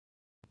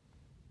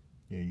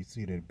Yeah, you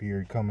see that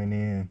beard coming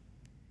in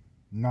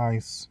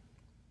nice.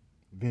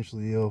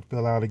 Eventually it'll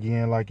fill out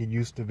again like it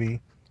used to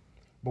be.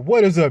 But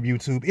what is up,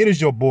 YouTube? It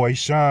is your boy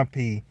Sean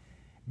P,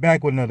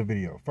 back with another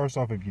video. First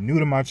off, if you're new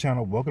to my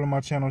channel, welcome to my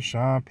channel,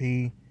 Sean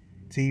P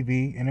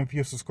TV. And if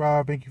you're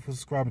subscribed, thank you for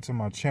subscribing to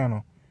my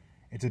channel.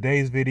 And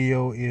today's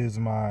video is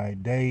my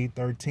day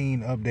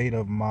 13 update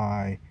of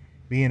my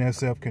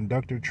BNSF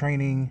conductor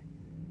training.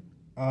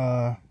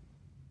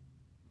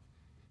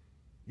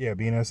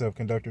 BNSF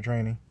conductor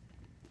training.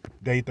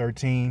 Day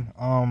 13.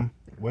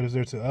 What is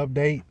there to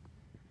update?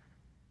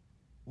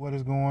 What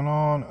is going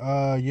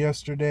on?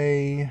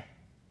 Yesterday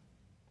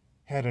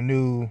had a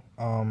new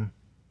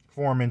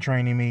foreman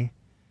training me.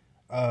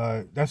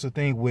 That's the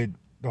thing with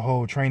the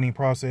whole training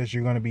process.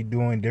 You're going to be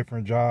doing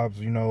different jobs,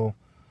 you know,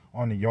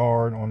 on the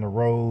yard, on the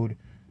road.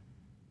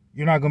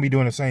 You're not going to be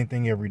doing the same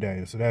thing every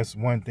day. So that's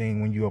one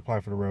thing when you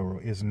apply for the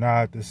railroad. It's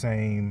not the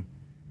same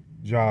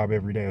job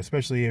every day,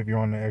 especially if you're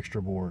on the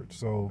extra board.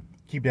 So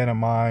keep that in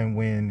mind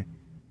when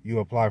you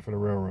apply for the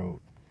railroad.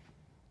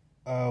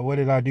 What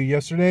did I do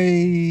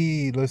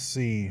yesterday? Let's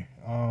see.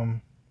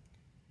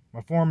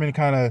 My foreman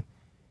kind of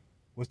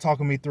was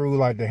talking me through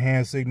like the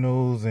hand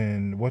signals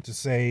and what to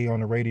say on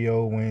the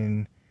radio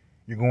when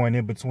you're going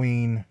in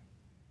between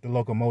the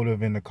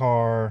locomotive and the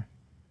car.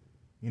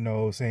 You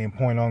know, saying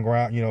point on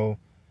ground, you know,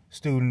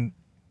 student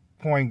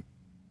point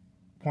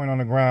on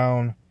the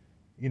ground,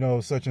 you know,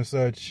 such and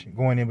such,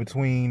 going in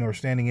between or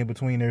standing in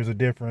between. There's a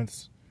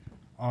difference.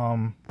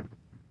 Trying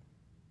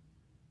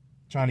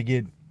to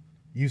get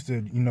used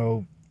to, you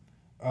know,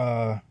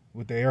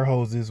 with the air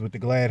hoses, with the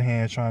glad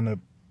hands, trying to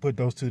put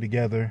those two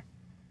together.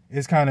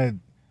 It's kind of,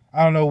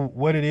 I don't know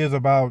what it is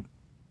about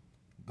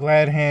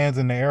glad hands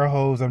and the air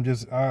hose. I'm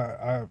just,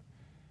 I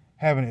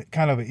having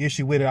kind of an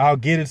issue with it. I'll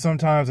get it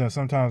sometimes and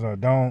sometimes I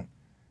don't.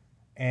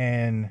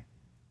 And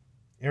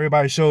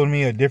everybody showed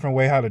me a different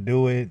way how to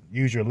do it.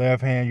 Use your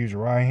left hand, use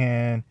your right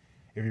hand.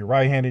 If you're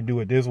right-handed, do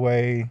it this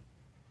way.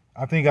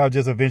 I think I'll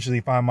just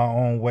eventually find my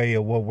own way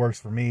of what works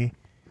for me.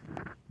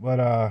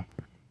 But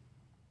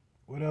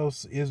what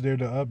else is there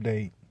to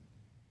update?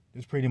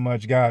 Just pretty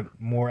much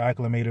got more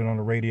acclimated on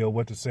the radio,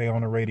 what to say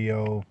on the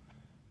radio,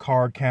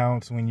 card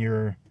counts when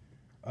you're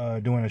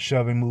doing a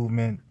shoving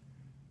movement,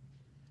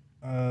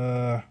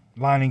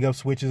 lining up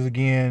switches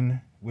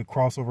again with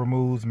crossover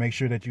moves. Make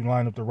sure that you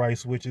line up the right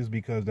switches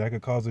because that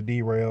could cause a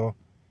derail.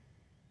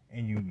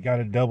 And you got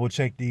to double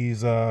check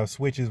these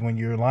switches when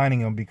you're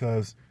lining them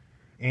because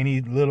any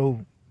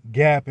little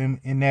gap in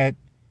that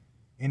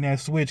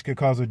switch could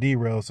cause a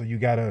derail. So you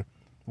gotta,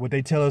 what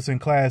they tell us in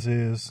class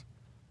is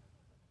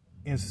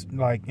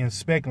like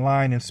inspect,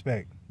 line,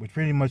 inspect, which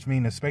pretty much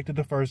means inspect it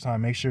the first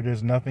time, make sure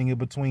there's nothing in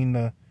between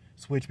the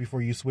switch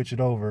before you switch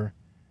it over,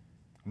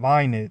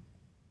 line it,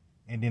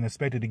 and then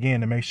inspect it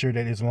again to make sure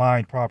that it's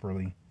lined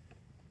properly.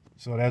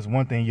 So that's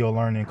one thing you'll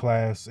learn in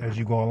class as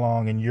you go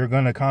along, and you're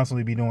gonna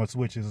constantly be doing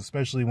switches,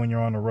 especially when you're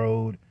on the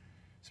road,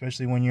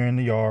 especially when you're in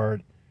the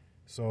yard.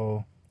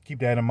 So keep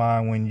that in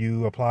mind when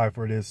you apply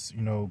for this,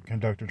 you know,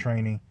 conductor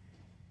training.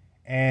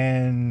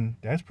 And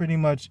that's pretty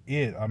much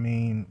it. I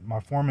mean, my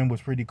foreman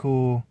was pretty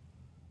cool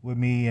with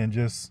me and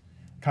just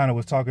kind of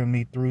was talking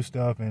me through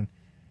stuff. And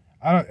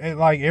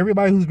like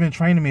everybody who's been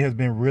training me has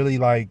been really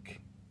like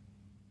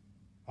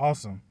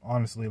awesome,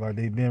 honestly. Like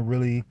they've been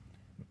really,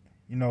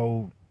 you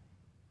know,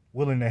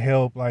 willing to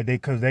help, like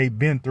because they've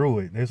been through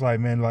it. It's like,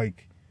 man,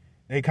 like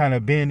they kind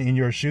of been in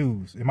your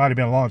shoes. It might have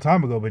been a long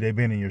time ago, but they've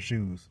been in your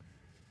shoes.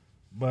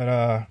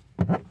 But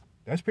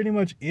that's pretty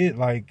much it,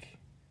 like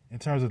in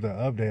terms of the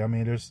update. I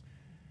mean, there's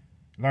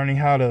learning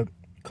how to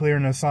clear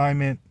an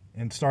assignment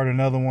and start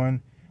another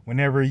one.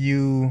 Whenever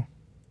you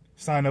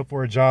sign up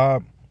for a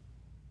job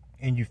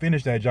and you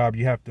finish that job,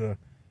 you have to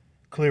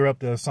clear up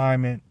the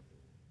assignment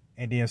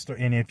and then start.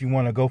 And if you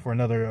want to go for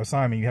another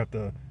assignment, you have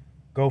to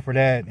go for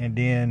that, and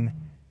then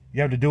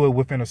you have to do it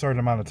within a certain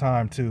amount of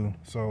time too.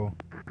 So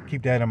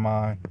keep that in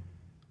mind.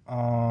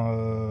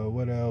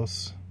 What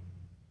else?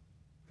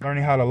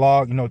 Learning how to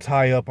log, you know,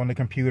 tie up on the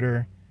computer.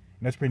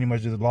 And that's pretty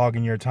much just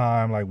logging your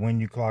time, like when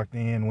you clocked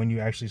in, when you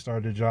actually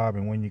started the job,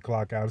 and when you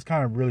clock out. It's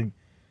kind of really,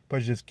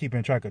 but just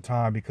keeping track of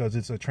time because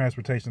it's a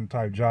transportation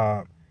type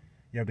job.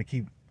 You have to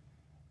keep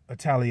a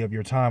tally of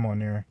your time on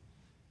there.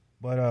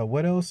 But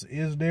what else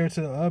is there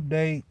to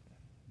update?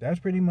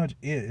 That's pretty much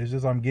it. It's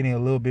just I'm getting a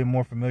little bit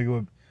more familiar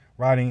with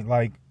riding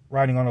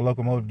on a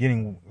locomotive,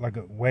 getting like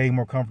way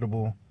more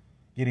comfortable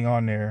getting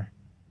on there.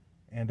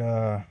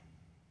 And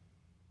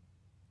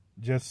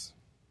just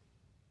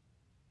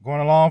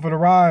going along for the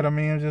ride. I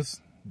mean,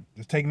 just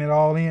taking it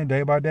all in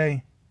day by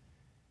day.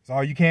 It's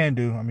all you can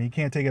do. I mean, you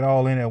can't take it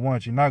all in at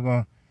once. You're not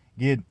going to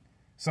get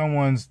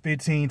someone's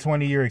 15,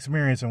 20-year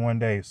experience in one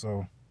day.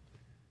 So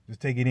just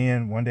take it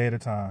in one day at a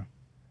time.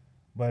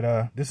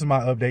 But this is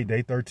my update,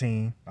 day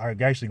 13. I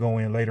actually go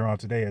in later on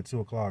today at 2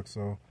 o'clock.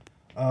 So,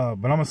 but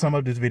I'm going to sum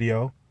up this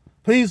video.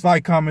 Please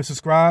like, comment,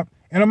 subscribe,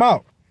 and I'm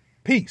out.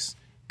 Peace.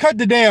 Cut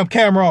the damn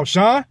camera off,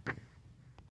 Sean.